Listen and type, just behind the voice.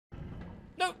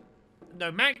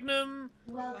No magnum.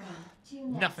 Welcome to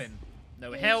Nest. Nothing.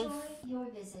 No Enjoy health. your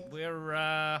visit.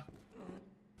 We're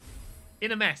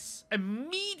in a mess.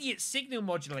 Immediate signal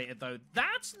modulator though.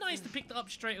 That's nice to pick that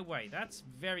up straight away. That's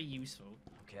very useful.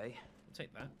 Okay. I'll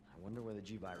take that. I wonder where the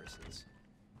G virus is.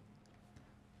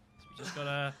 So we just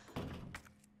gotta.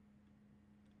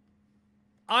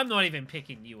 I'm not even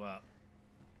picking you up.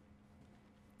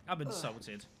 I'm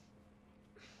insulted.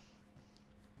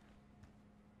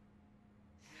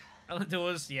 And the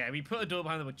doors, yeah, we put a door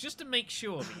behind the door just to make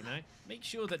sure, you know? Make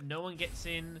sure that no one gets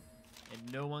in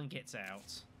and no one gets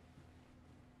out.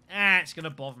 Ah, it's gonna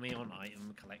bother me on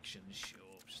item collection, sure.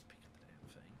 Just pick up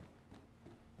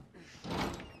the damn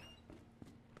thing.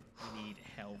 We need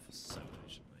health so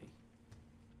urgently.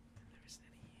 And there isn't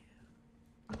any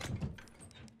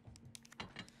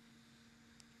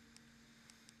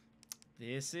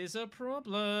here. This is a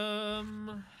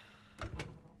problem.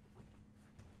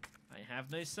 I have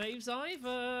no saves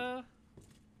either.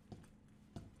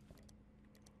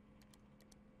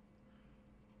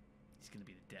 He's gonna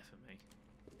be the death of me.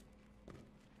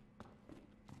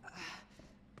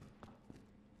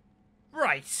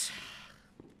 Right.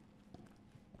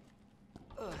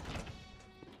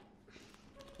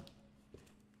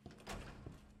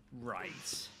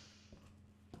 Right.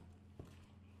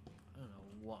 I don't know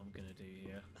what I'm gonna do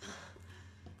here.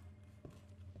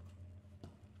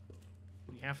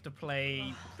 We have to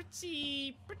play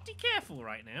pretty careful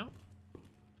right now.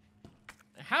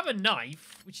 I have a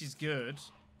knife, which is good.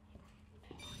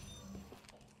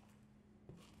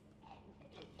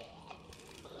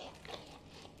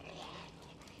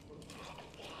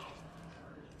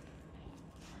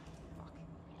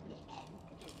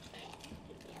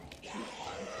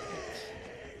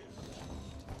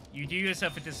 You do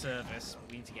yourself a disservice.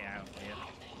 We need to get out of here.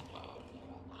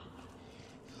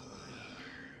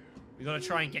 We gotta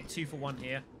try and get 2 for 1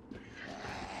 here.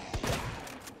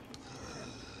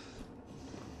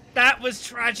 That was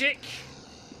tragic.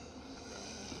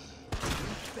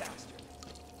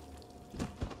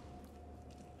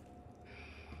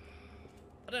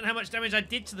 I don't know how much damage I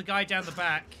did to the guy down the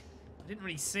back. I didn't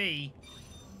really see.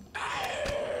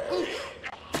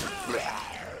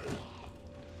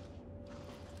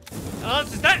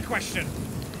 Answers that question.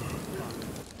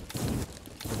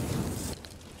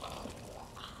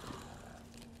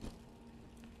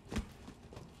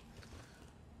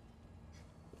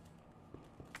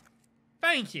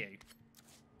 Thank you.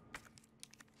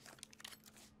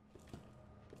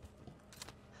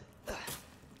 They're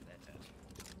dead.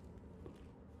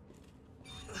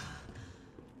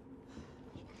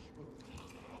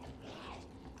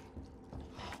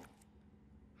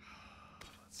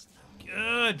 That's no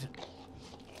good.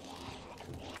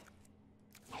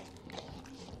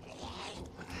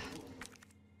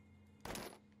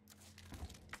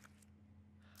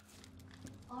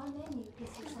 Our menu is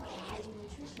designed for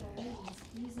nutritional needs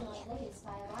using our latest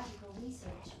biological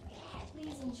research.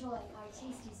 Please enjoy our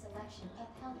tasty selection of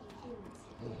healthy foods.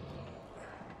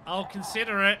 I'll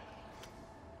consider it.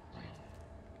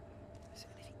 Is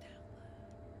there anything down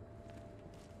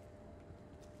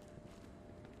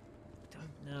there?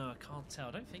 Don't know. I can't tell.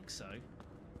 I don't think so.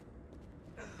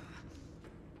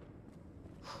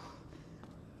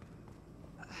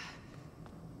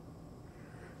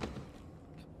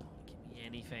 Give me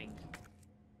anything.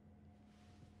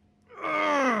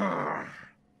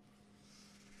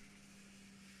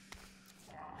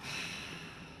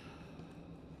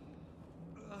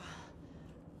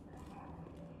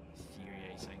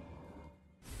 Infuriating.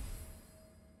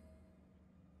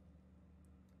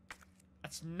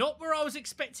 That's not where I was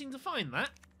expecting to find that.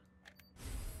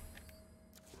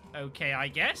 Okay, I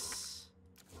guess.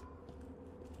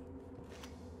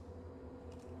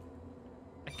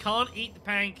 I can't eat the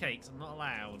pancakes. I'm not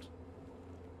allowed.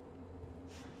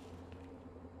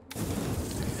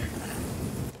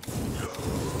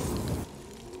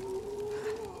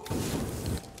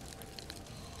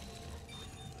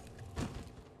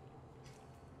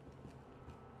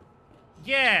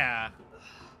 Yeah.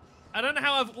 I don't know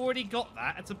how I've already got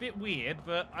that. It's a bit weird,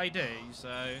 but I do,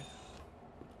 so...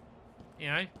 You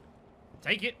know,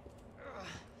 take it.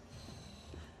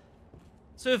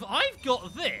 So if I've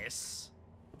got this...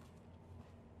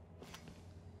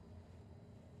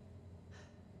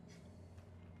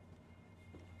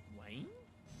 Wayne?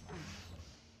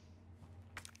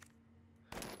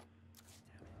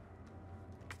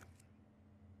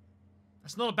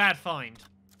 That's not a bad find.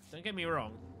 Don't get me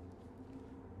wrong.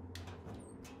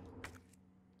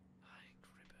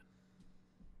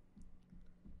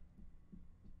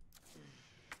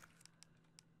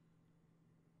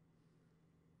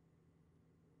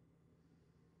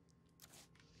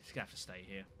 He's gonna have to stay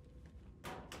here.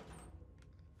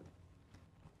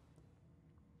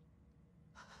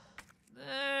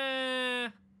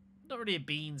 Not really a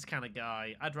beans kind of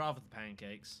guy. I'd rather the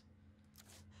pancakes.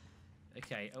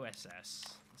 Okay, OSS.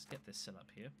 Let's get this set up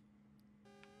here.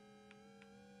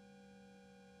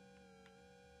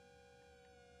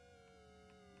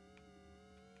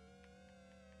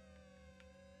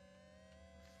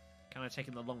 Kind of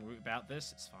taking the long route about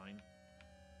this. It's fine.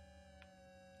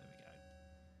 There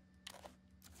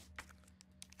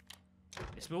we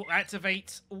go. This will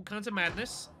activate all kinds of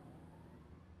madness.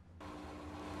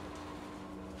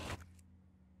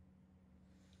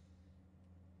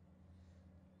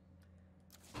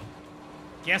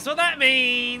 Guess what that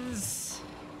means?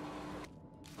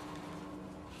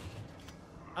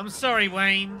 I'm sorry,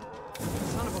 Wayne.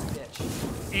 Son of a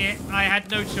bitch. I had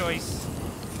no choice.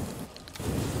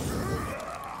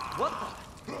 What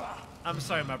the? I'm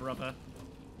sorry, my brother.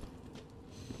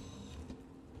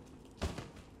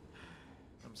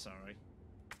 I'm sorry.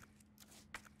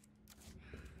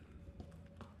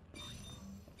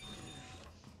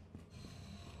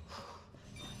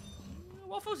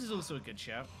 Waffles is also a good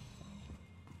shout.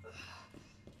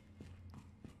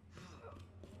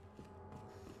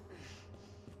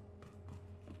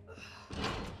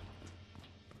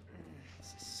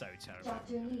 So terrible.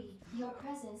 Dr. Lee, your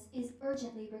presence is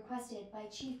urgently requested by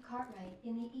Chief Cartwright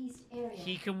in the East area.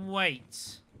 He can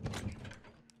wait.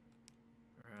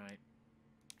 Right.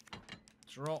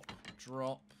 Drop,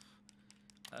 drop.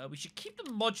 We should keep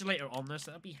the modulator on this.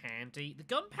 That'll be handy. The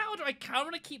gunpowder I kind of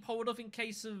want to keep hold of in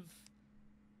case of...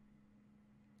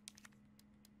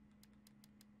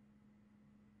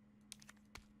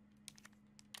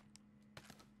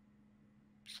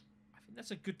 I think that's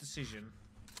a good decision.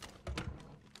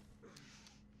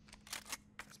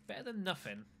 Better than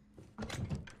nothing.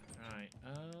 Right,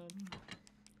 right.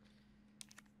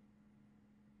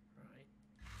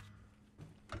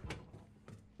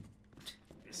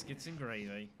 Biscuits and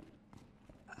gravy.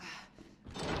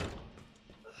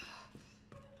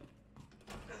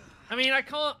 I mean, I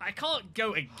can't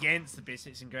go against the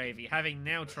biscuits and gravy, having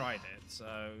now tried it,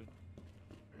 so...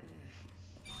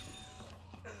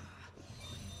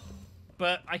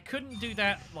 But I couldn't do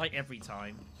that, like, every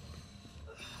time.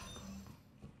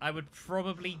 I would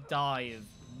probably die of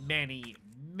many,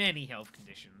 many health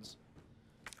conditions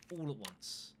all at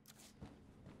once.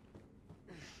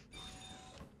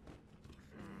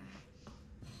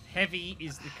 Heavy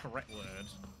is the correct word.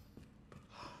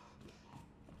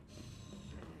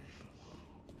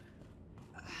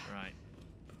 Right.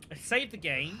 I saved the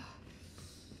game.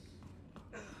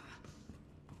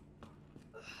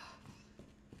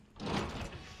 I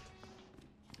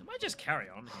might just carry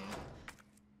on here.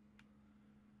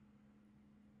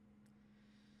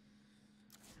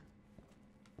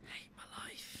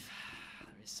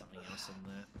 Something else in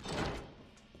there.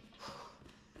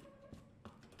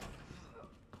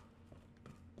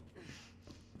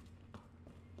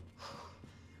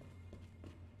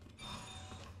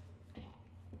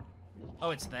 Oh,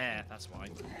 it's there. That's why.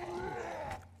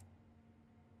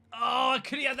 Oh, I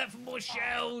could have had that for more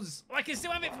shells. Oh, I can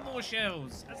still have it for more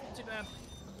shells. That's not too bad.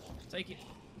 Take it.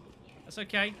 That's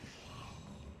okay.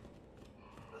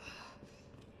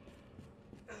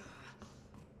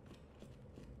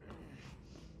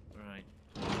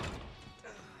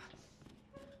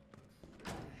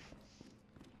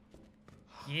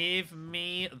 Give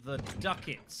me the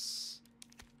ducats.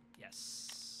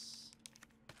 Yes.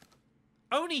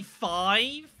 Only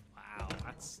 5? Wow,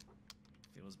 that's...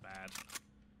 feels bad.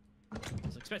 I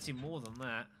was expecting more than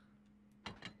that.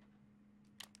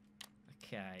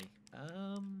 Okay.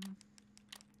 I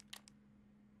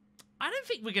don't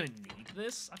think we're going to need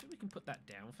this. I think we can put that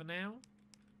down for now.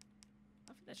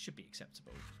 I think that should be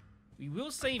acceptable. We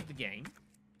will save the game.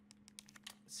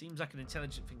 It seems like an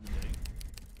intelligent thing to do.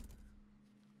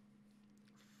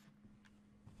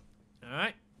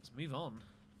 Alright, let's move on.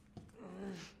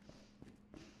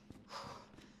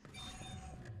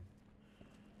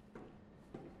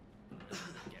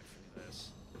 Get through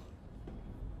this.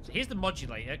 So here's the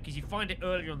modulator, because you find it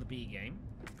earlier on the B game.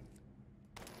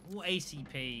 All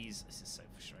ACPs. This is so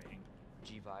frustrating.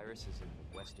 G-Virus is in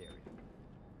the west area.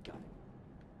 Got it.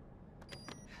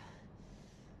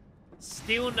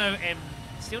 Still no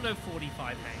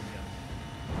 45 handgun.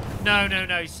 No.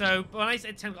 So when I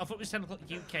said 10, I thought it was 10 o'clock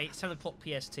UK. It's 10 o'clock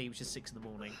PST, which is 6 in the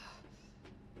morning.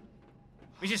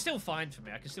 Which is still fine for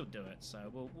me. I can still do it. So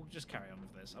we'll just carry on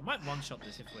with this. I might one-shot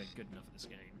this if we're good enough at this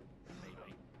game.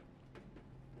 Maybe.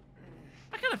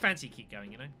 I kind of fancy keep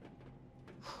going, you know.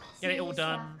 Get it all Serious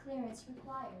done. staff clearance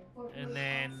required for And group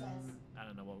then access. I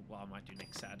don't know what I might do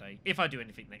next Saturday. If I do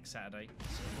anything next Saturday.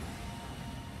 So.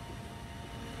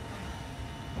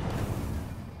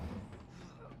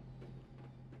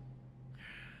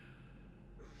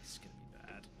 This is gonna be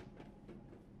bad.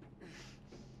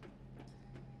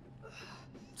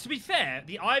 To be fair,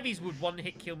 the Ivies would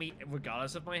one-hit kill me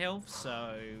regardless of my health,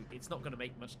 so it's not gonna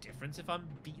make much difference if I'm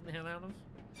beaten the hell out of.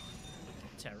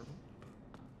 Terrible.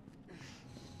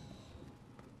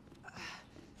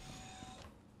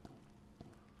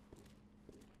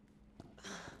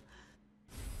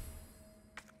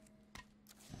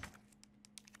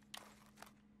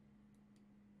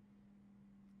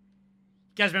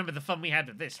 You guys remember the fun we had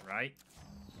with this, right?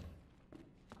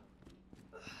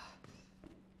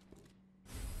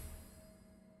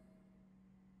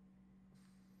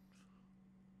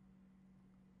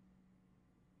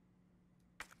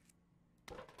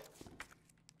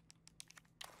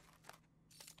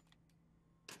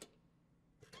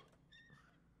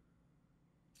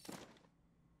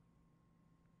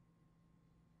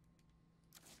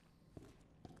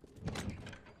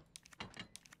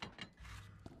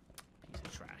 Piece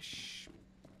of trash.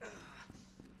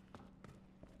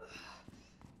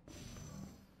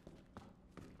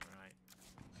 Right.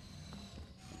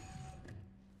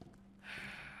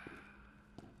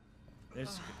 This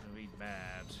is gonna be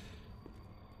bad.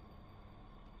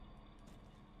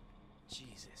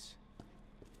 Jesus.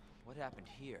 What happened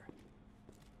here?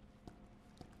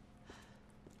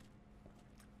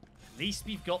 At least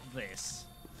we've got this.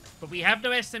 But we have no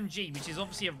SMG, which is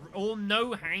obviously or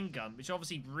no handgun, which are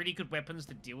obviously really good weapons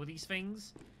to deal with these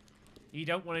things. You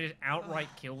don't want to just outright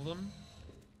kill them.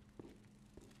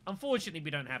 Unfortunately, we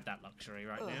don't have that luxury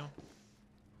right now.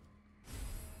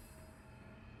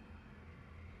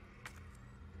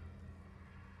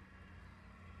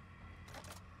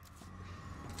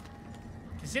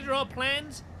 Consider our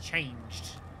plans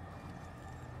changed.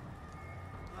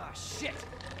 Ah, shit!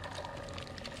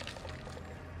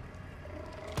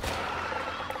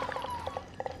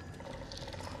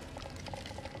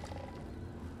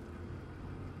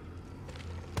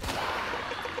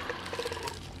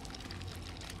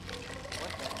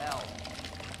 What the hell?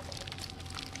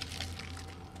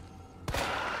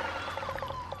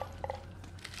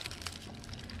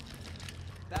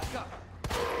 Back up!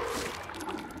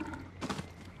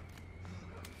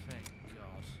 Thank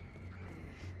God.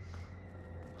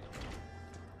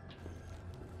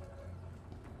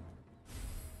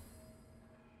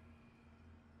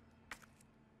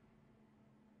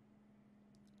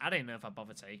 I didn't know if I'd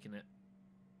bother taking it.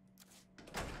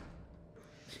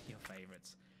 Your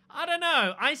favourites. I don't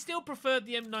know. I still preferred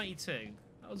the M92.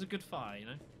 That was a good fire, you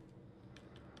know?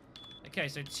 Okay,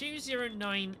 so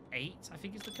 2098, I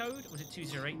think is the code. Or was it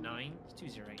 2089? It's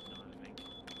 2089, I think.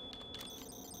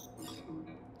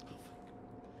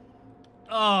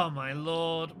 Oh, my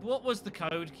lord. What was the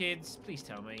code, kids? Please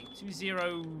tell me.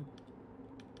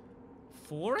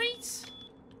 2048?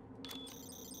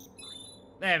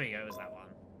 There we go, it was that one.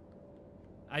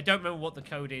 I don't remember what the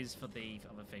code is for the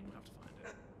other thing. We'll have to find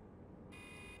it.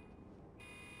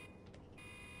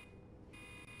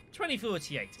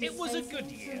 2048. It was a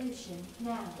good year. Solution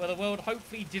now. Where the world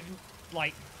hopefully didn't,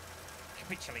 like,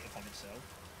 capitulate upon itself.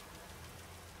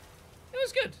 It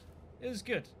was good. It was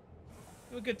good.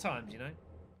 They were good times, you know?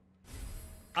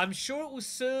 I'm sure it will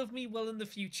serve me well in the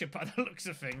future by the looks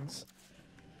of things.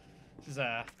 This is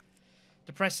a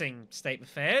depressing state of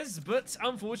affairs, but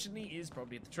unfortunately is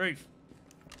probably the truth.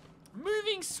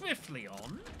 Moving swiftly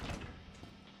on.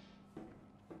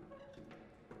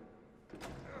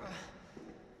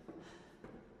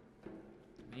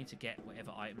 We need to get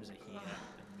whatever items are here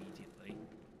immediately.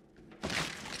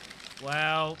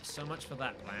 Well, so much for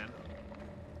that plan.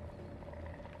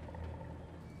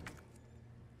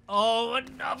 Oh,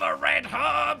 another red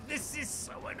herb! This is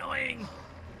so annoying!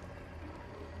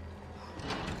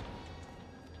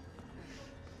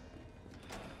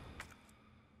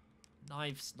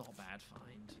 Knife's not a bad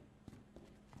find.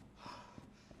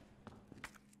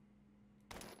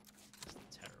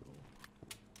 That's terrible.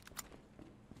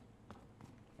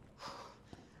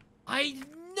 I have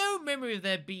no memory of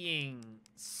there being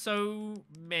so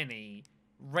many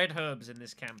red herbs in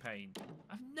this campaign.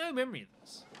 I have no memory of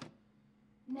this.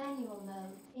 Manual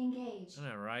mode engaged. I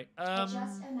know, right?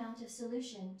 Adjust amount of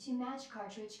solution to match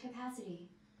cartridge capacity.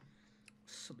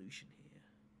 Solution here.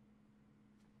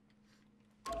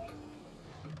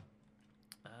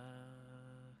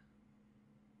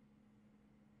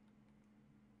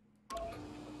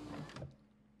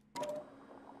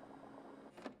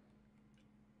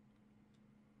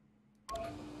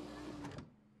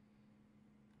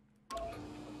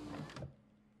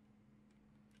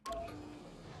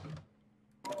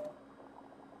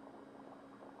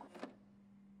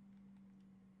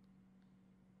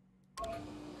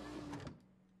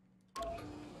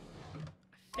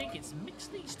 think it's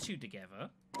mixed these two together.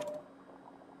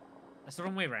 That's the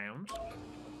wrong way around.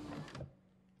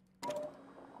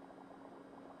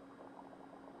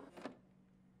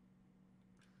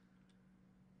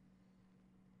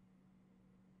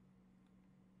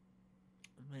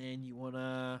 And then you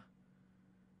wanna...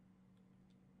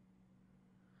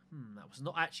 that was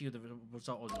not actually the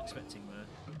result I was expecting there.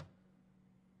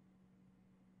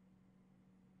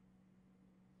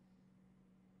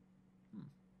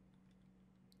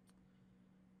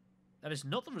 That is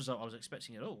not the result I was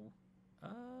expecting at all.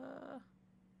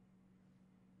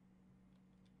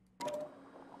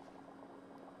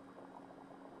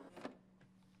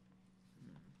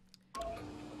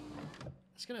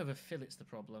 It's going to overfill, it's the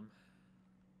problem.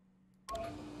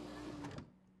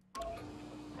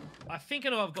 I think I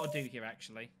know what I've got to do here,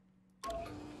 actually. And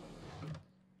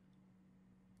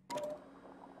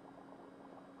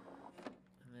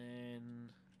then...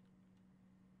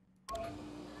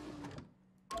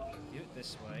 do it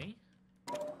this way.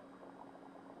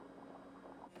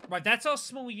 Right, that's our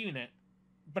small unit,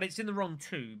 but it's in the wrong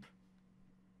tube.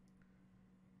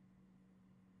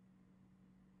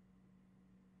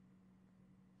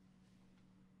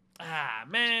 Ah,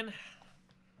 man.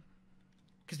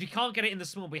 Because we can't get it in the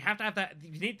small. We have to have that.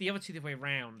 We need the other two the way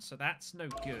around, so that's no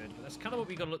good. But that's kind of what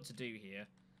we got to look to do here.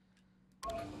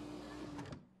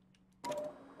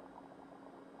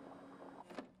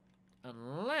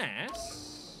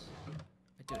 Unless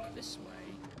I do it this way.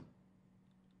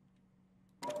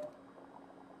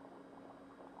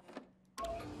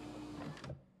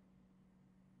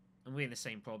 And we're in the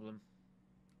same problem.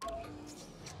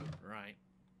 Right.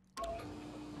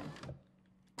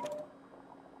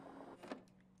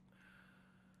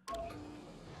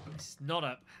 It's not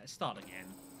a... Start again.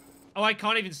 Oh, I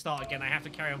can't even start again. I have to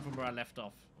carry on from where I left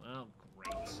off. Well,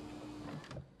 great.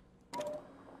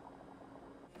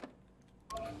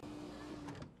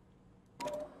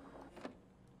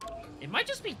 It might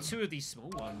just be two of these small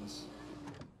ones.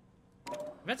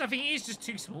 In fact, I think it is just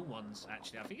two small ones,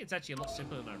 actually. I think it's actually a lot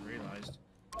simpler than I realised.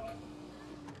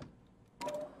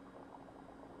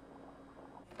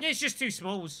 Yeah, it's just two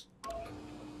smalls.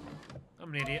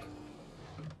 I'm an idiot.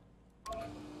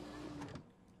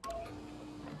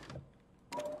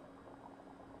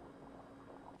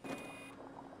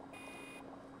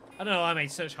 I don't know, I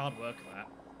made such hard work of that.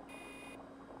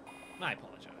 I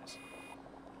apologise.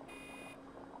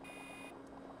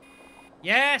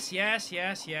 Yes, yes,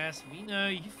 yes, yes. We know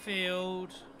you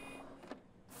failed.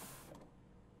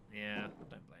 Yeah,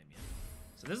 don't blame you.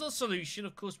 So there's a solution.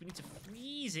 Of course, we need to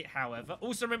freeze it, however.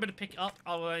 Also, remember to pick it up,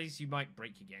 otherwise you might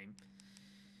break your game.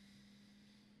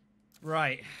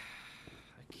 Right.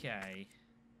 Okay.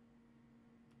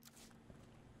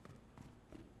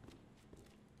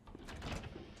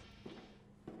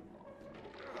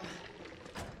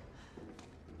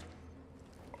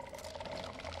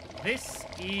 This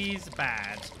is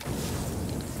bad.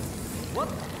 What?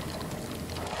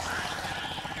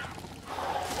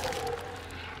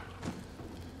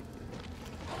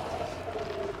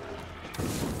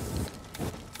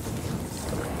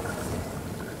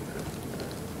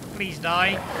 Please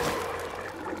die.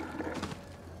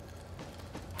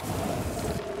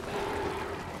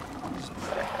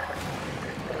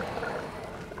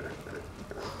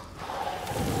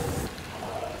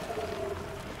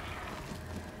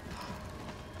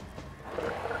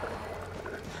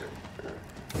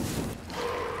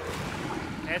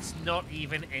 Let's not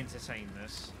even entertain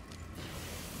this.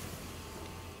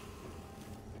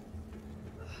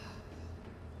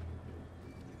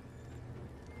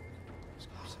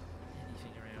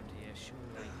 Anything around here,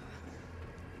 surely.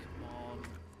 Come on.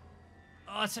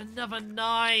 Oh, it's another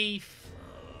knife.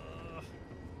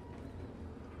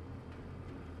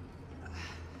 Ugh.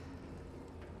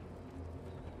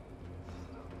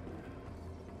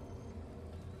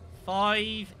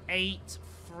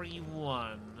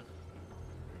 5831.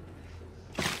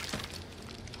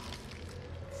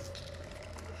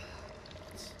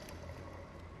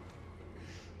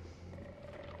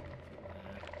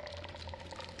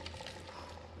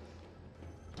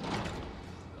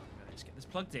 Let's get this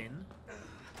plugged in.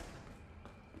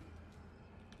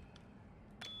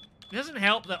 It doesn't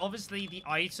help that obviously the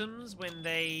items, when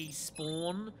they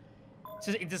spawn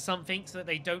into something so that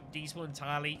they don't despawn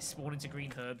entirely, spawn into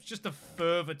green herbs, just to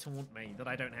further taunt me that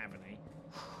I don't have any.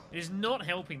 It is not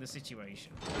helping the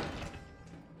situation.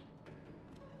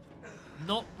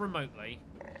 Not remotely.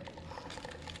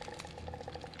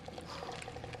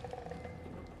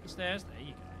 Stairs, there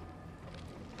you go.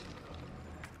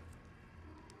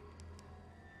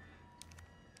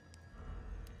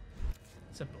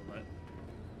 It's a bullet.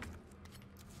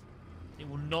 It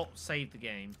will not save the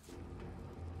game.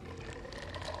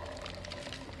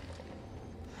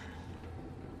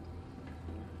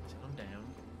 Calm down.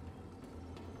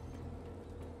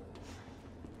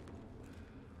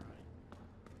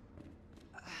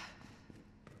 Right.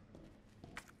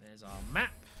 There's our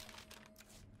map.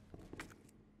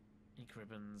 Ink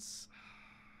ribbons.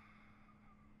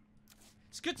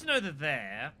 It's good to know they're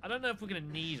there. I don't know if we're going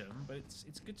to need them, but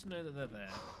it's good to know that they're there.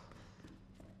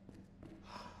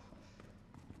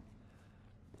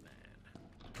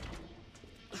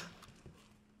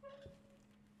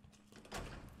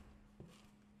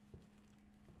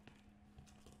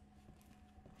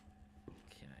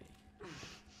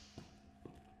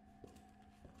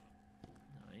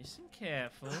 Nice and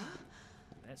careful.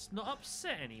 Let's not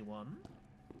upset anyone.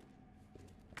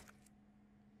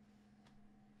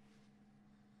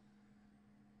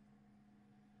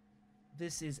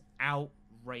 This is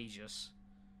outrageous.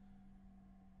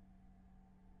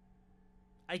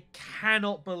 I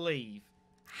cannot believe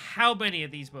how many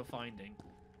of these we're finding.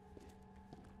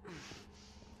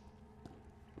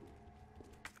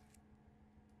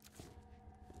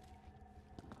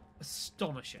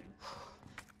 Astonishing.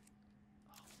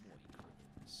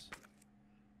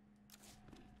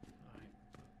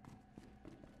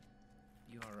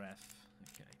 URF.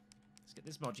 Okay. Let's get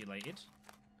this modulated.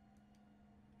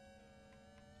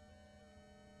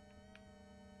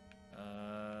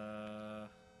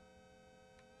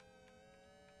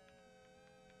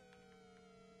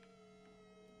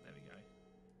 There we go.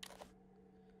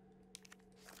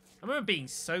 I remember being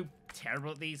so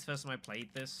terrible at these first time I played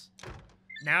this.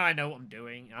 Now I know what I'm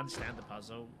doing. I understand the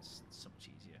puzzle. It's so much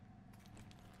easier.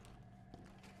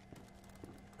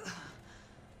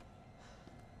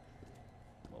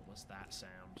 What was that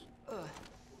sound? Okay,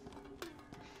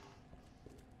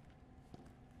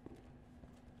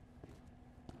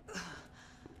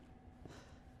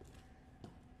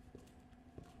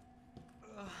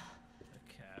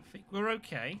 I think we're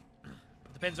okay.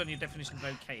 Depends on your definition of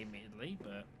okay, admittedly,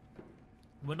 but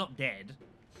we're not dead.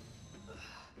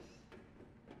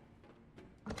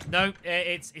 No,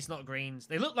 it's not greens.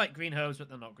 They look like green herbs, but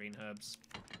they're not green herbs.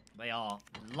 They are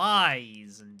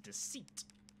lies and deceit.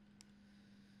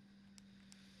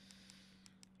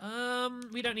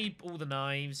 We don't need all the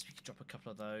knives. We could drop a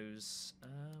couple of those.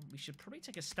 We should probably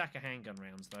take a stack of handgun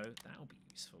rounds, though. That'll be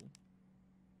useful.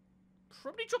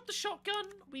 Probably drop the shotgun.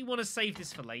 We want to save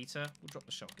this for later. We'll drop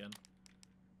the shotgun.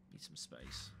 Need some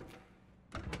space.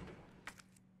 Oh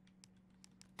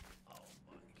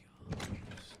my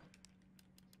god.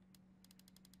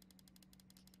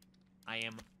 I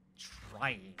am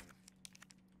trying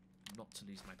not to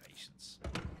lose my patience.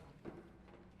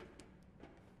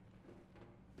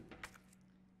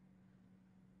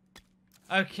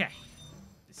 Okay.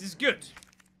 This is good.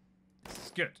 This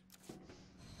is good.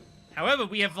 However,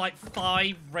 we have like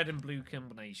 5 red and blue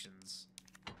combinations,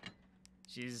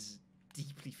 which is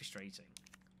deeply frustrating.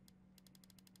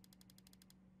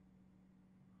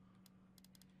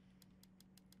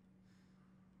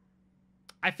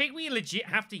 I think we legit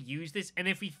have to use this, and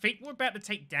if we think we're about to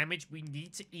take damage, we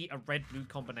need to eat a red-blue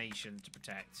combination to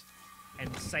protect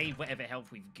and save whatever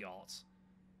health we've got.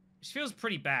 Which feels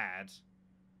pretty bad.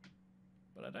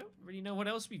 But I don't really know what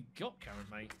else we've got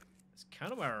currently. That's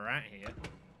kind of where we're at here.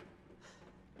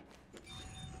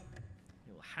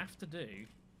 You'll have to do.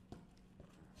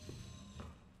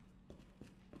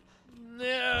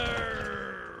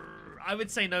 No! I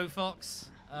would say no, Fox.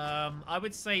 I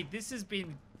would say this has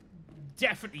been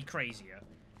definitely crazier.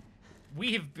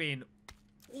 We have been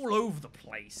all over the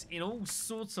place in all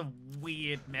sorts of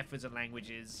weird methods and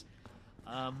languages.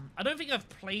 I don't think I've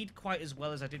played quite as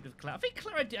well as I did with Claire. I think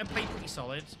Claire I played pretty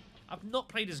solid. I've not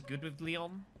played as good with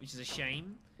Leon, which is a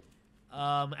shame.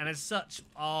 And as such,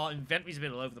 our inventory's a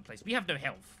bit all over the place. We have no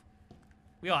health.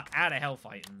 We are out of health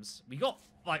items. We got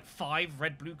like 5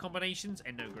 red-blue combinations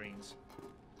and no greens.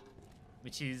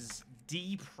 Which is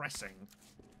depressing.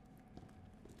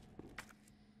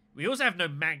 We also have no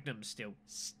magnums still.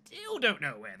 Still don't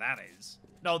know where that is.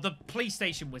 No, the police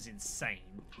station was insane.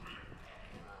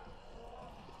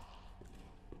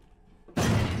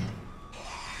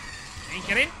 Ain't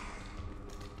get in.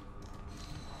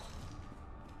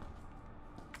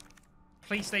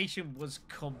 PlayStation was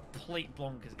complete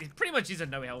bonkers. It pretty much is a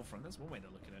no health run. That's one way to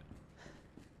look at it.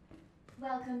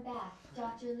 Welcome back,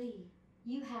 Dr. Lee.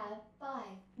 You have 5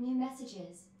 new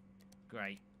messages.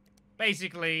 Great.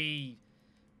 Basically,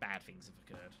 bad things have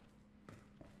occurred.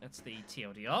 That's the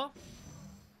TLDR.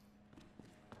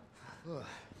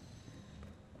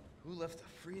 Who left the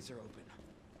freezer open?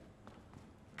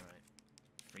 Right.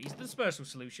 Freeze the dispersal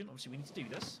solution. Obviously, we need to do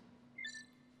this.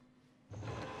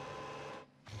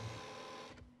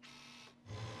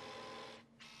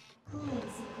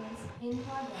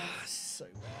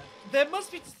 There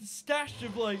must be a stash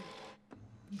of, like,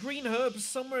 green herbs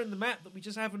somewhere in the map that we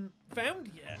just haven't found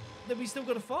yet. That we still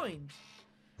got to find.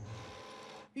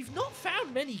 We've not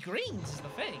found many greens, is the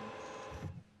thing.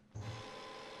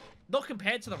 Not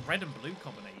compared to the red and blue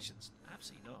combinations.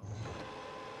 Absolutely not.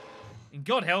 And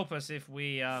God help us if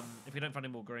we don't find any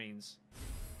more greens.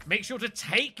 Make sure to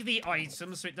take the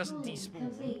item so it doesn't despawn.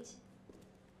 Complete.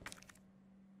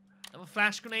 Have a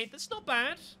flash grenade. That's not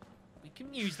bad. We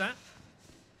can use that.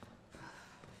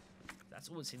 That's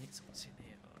all that's in here. That's all that's in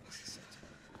here. Oh, this is so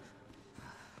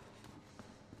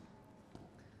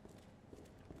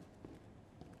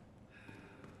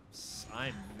terrible.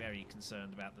 I'm very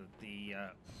concerned about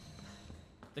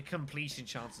the completion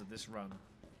chances of this run.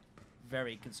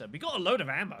 Very concerned. We got a load of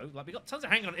ammo. Like, we got tons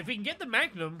of handgun. If we can get the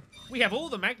Magnum, we have all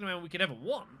the Magnum ammo we could ever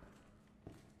want.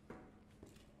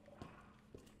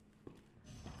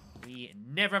 We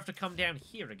never have to come down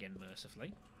here again,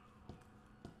 mercifully.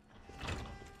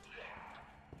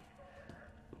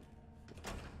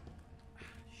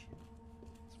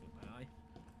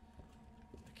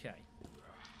 Okay.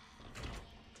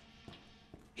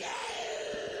 Don't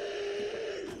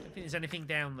think there's anything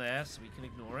down there, so we can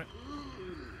ignore it.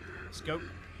 Let's go.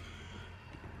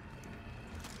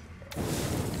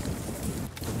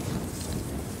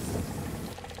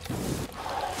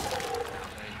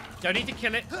 Don't need to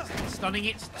kill it. Stunning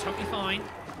it's totally fine.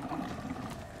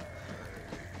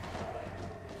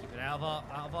 Keep it out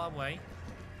of our way.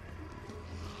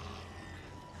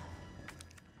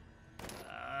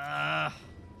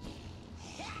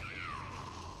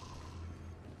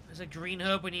 There's a green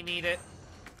herb when you need it.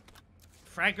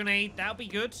 Frag grenade, that'll be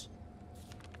good.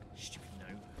 Stupid no.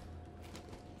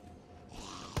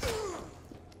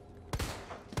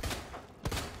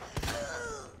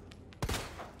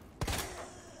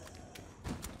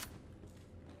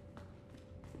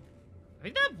 I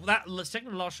think that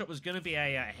second last shot was going to be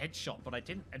a headshot, but I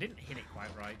didn't hit it quite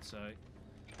right, so it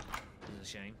was a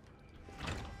shame.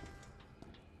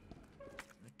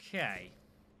 Okay.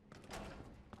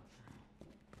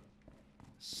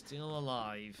 Still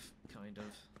alive, kind of.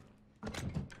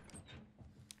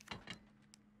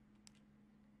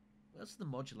 What's the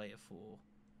modulator for?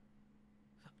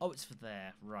 Oh, it's for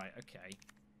there. Right, okay.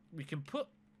 We can put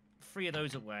 3 of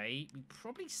those away. We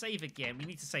probably save again. We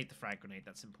need to save the frag grenade.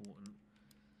 That's important.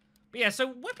 But yeah, so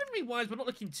weaponry-wise, we're not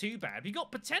looking too bad. We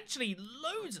got potentially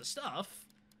loads of stuff.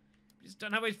 We just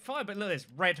don't have a fire. But look at this.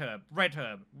 Red herb, red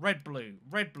herb, red blue,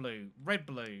 red blue, red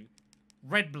blue,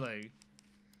 red blue.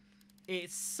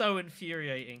 It's so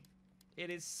infuriating. It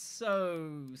is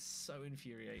so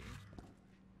infuriating.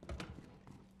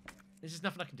 There's just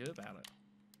nothing I can do about it.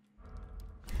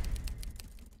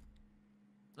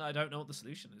 I don't know what the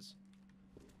solution is.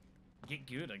 Get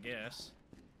good, I guess.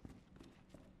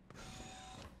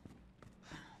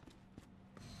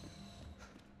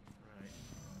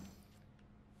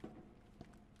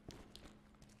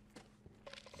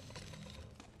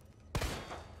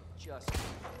 Just.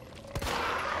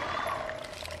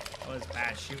 Oh, it's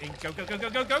bad shooting. Go, go, go, go,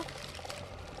 go, go!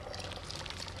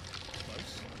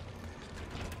 Close.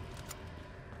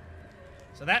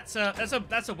 So that's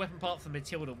a weapon part for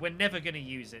Matilda. We're never gonna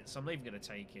use it, so I'm not even gonna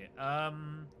take it. What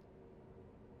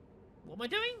am I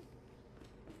doing?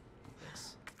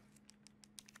 This.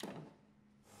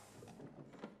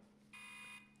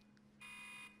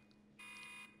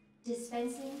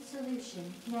 Dispensing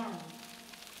solution now.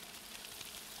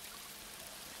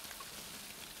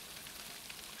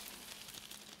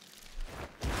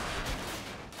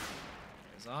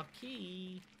 There's our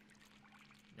key.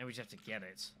 Now we just have to get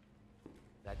it.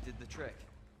 That did the trick.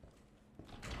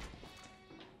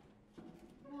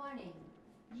 Warning.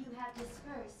 You have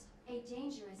dispersed a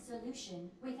dangerous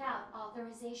solution without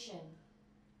authorization.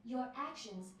 Your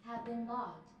actions have been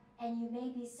logged, and you may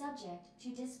be subject to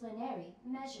disciplinary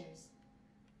measures.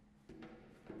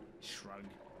 Shrug.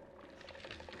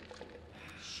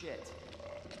 Shit.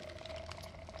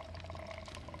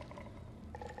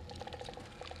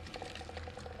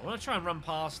 I want to try and run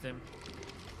past him.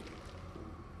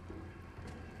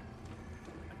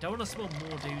 I don't want to spawn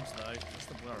more dudes, though. That's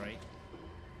the worry.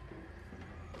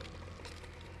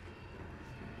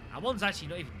 That one's actually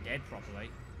not even dead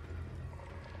properly.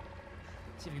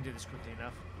 Let's see if we can do this quickly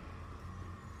enough.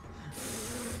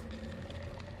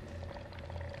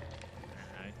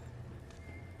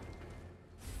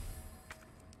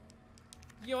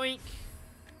 No. Yoink!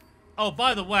 Oh,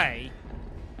 by the way...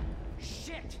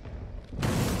 Shit!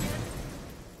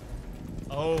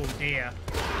 Oh, dear.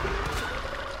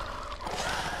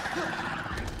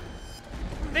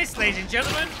 This, ladies and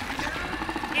gentlemen,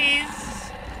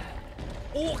 is...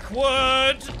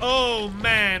 awkward! Oh,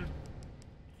 man.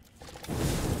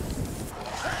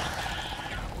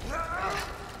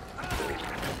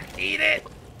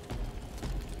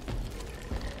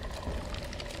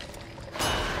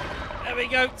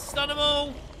 go. Stun them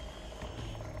all.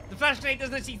 The flash grenade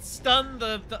doesn't actually stun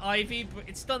the Ivy, but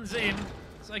it stuns him.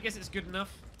 So I guess it's good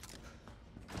enough.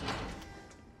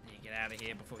 You get out of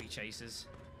here before he chases.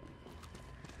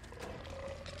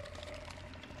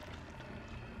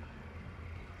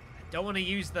 I don't want to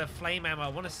use the flame ammo. I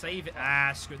want to save it.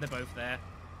 Ah, screw it. They're both there.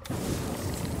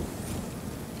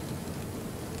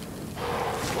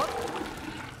 What?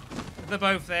 They're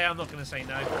both there. I'm not going to say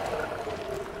no.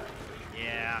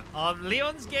 Yeah. On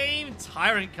Leon's game,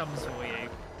 Tyrant comes for you.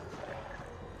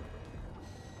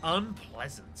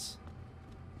 Unpleasant.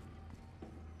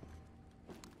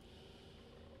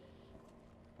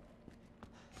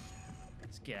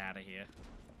 Let's get out of here.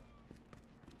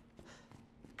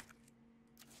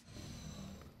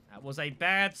 That was a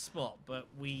bad spot, but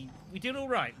we did all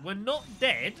right. We're not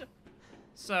dead,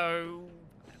 so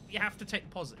you have to take the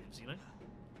positives, you know?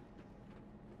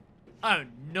 I do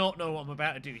not know what I'm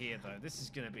about to do here, though. This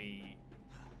is going to be...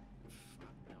 No,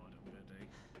 I don't want to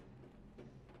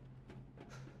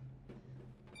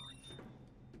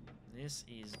do. This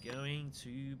is going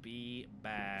to be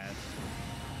bad.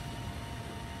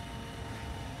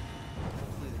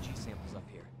 Hopefully the G sample's up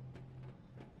here.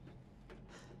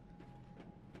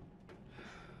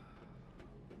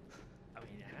 I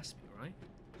mean, it has to be, right?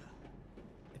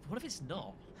 What if it's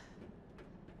not?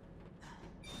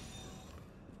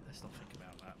 Let's not think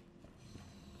about that.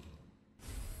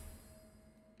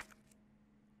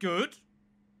 Good.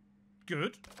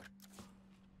 Good.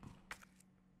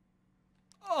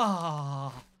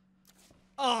 Ah.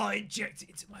 Oh, inject it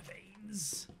into my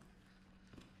veins.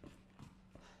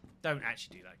 Don't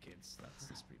actually do that, kids.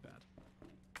 That's pretty bad.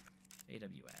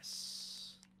 AWS.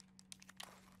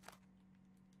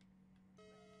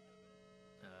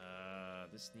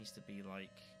 This needs to be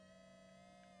like...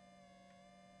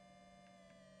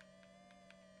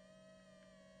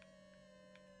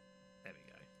 There we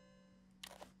go.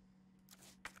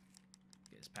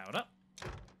 Get this powered up.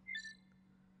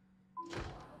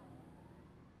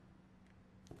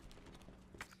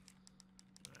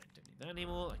 Alright, don't need that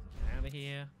anymore. I can get out of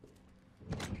here.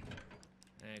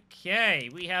 Okay,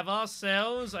 we have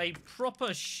ourselves a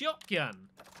proper shotgun.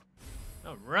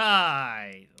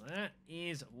 Alright, that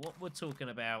is what we're talking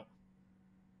about.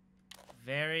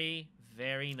 Very,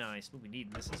 very nice. But we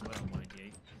need this as well, mind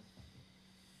you.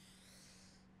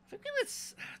 I think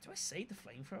let's... Do I save the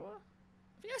flamethrower?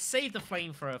 I think I saved the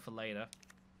flamethrower for later.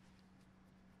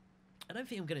 I don't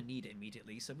think I'm going to need it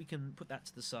immediately, so we can put that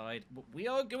to the side. But we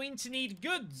are going to need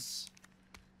goods.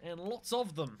 And lots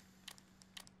of them.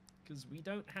 Because we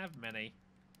don't have many.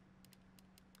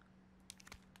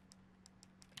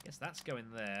 I guess that's going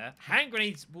there. Hand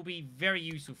grenades will be very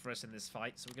useful for us in this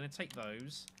fight, so we're going to take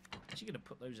those. Actually going to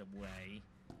put those away.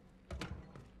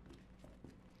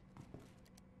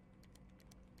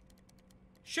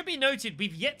 Should be noted,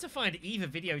 we've yet to find either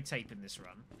videotape in this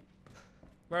run.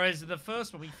 Whereas the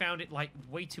first one, we found it, like,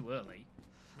 way too early.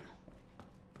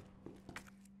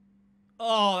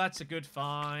 Oh, that's a good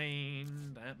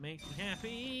find. That makes me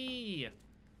happy.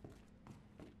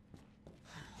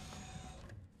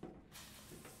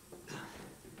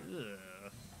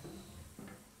 Ugh.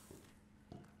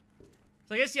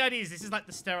 So I guess the idea is this is like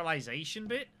the sterilization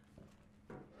bit.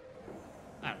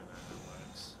 I don't know how it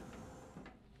works.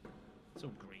 It's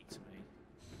all great to me.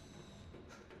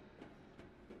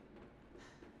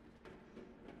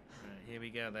 Alright, here we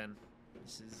go then.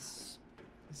 This is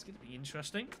going to be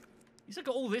interesting. He's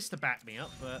got all this to back me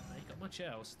up, but I ain't got much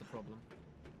else, the problem.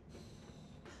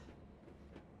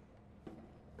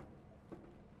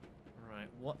 Alright,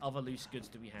 what other loose goods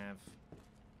do we have?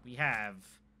 We have...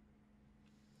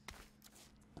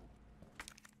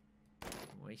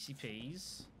 more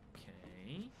ACPs.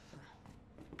 Okay.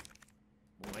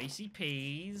 More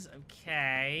ACPs.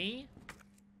 Okay.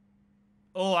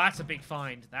 Oh, that's a big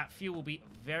find. That fuel will be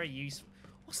very useful.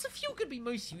 What's the fuel going to be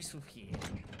most useful here?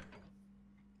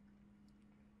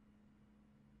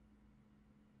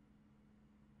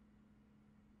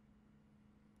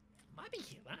 Might be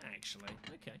here, that actually.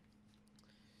 Okay.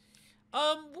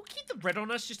 We'll keep the red on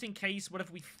us just in case.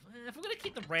 Whatever we, if we're gonna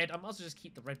keep the red, I might as well just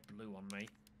keep the red blue on me.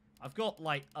 I've got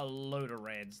like a load of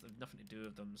reds. There's nothing to do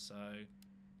with them, so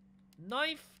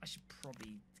knife I should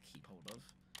probably keep hold of.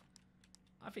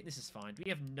 I think this is fine. We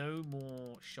have no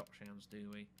more shot rounds, do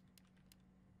we?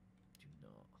 Do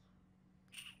not.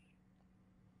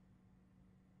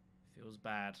 Feels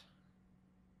bad.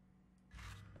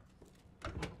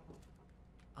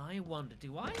 I wonder,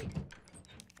 do I?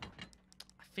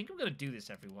 I think I'm going to do this,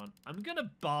 everyone. I'm going to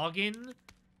bargain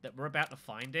that we're about to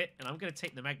find it, and I'm going to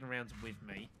take the Magnum rounds with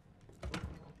me.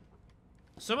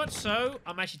 So much so,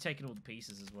 I'm actually taking all the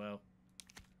pieces as well.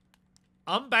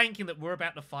 I'm banking that we're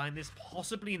about to find this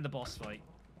possibly in the boss fight.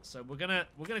 So we're gonna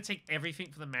take everything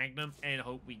for the Magnum and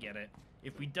hope we get it.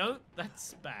 If we don't,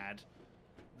 that's bad.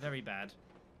 Very bad.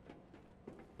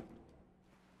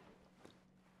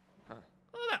 Huh.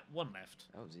 Oh, that one left.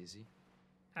 That was easy.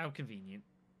 How convenient.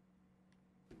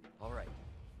 All right.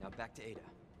 Now back to Ada.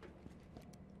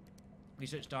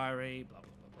 Research diary, blah, blah,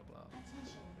 blah, blah, blah.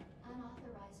 Attention.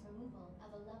 Unauthorized removal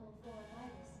of a level 4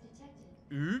 virus detected.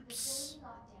 Oops. Facility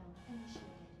lockdown initiated.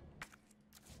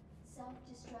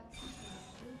 Self-destruct sequence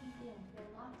will begin when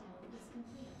lockdown is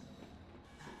complete.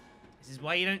 This is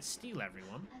why you don't steal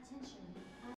everyone. Attention.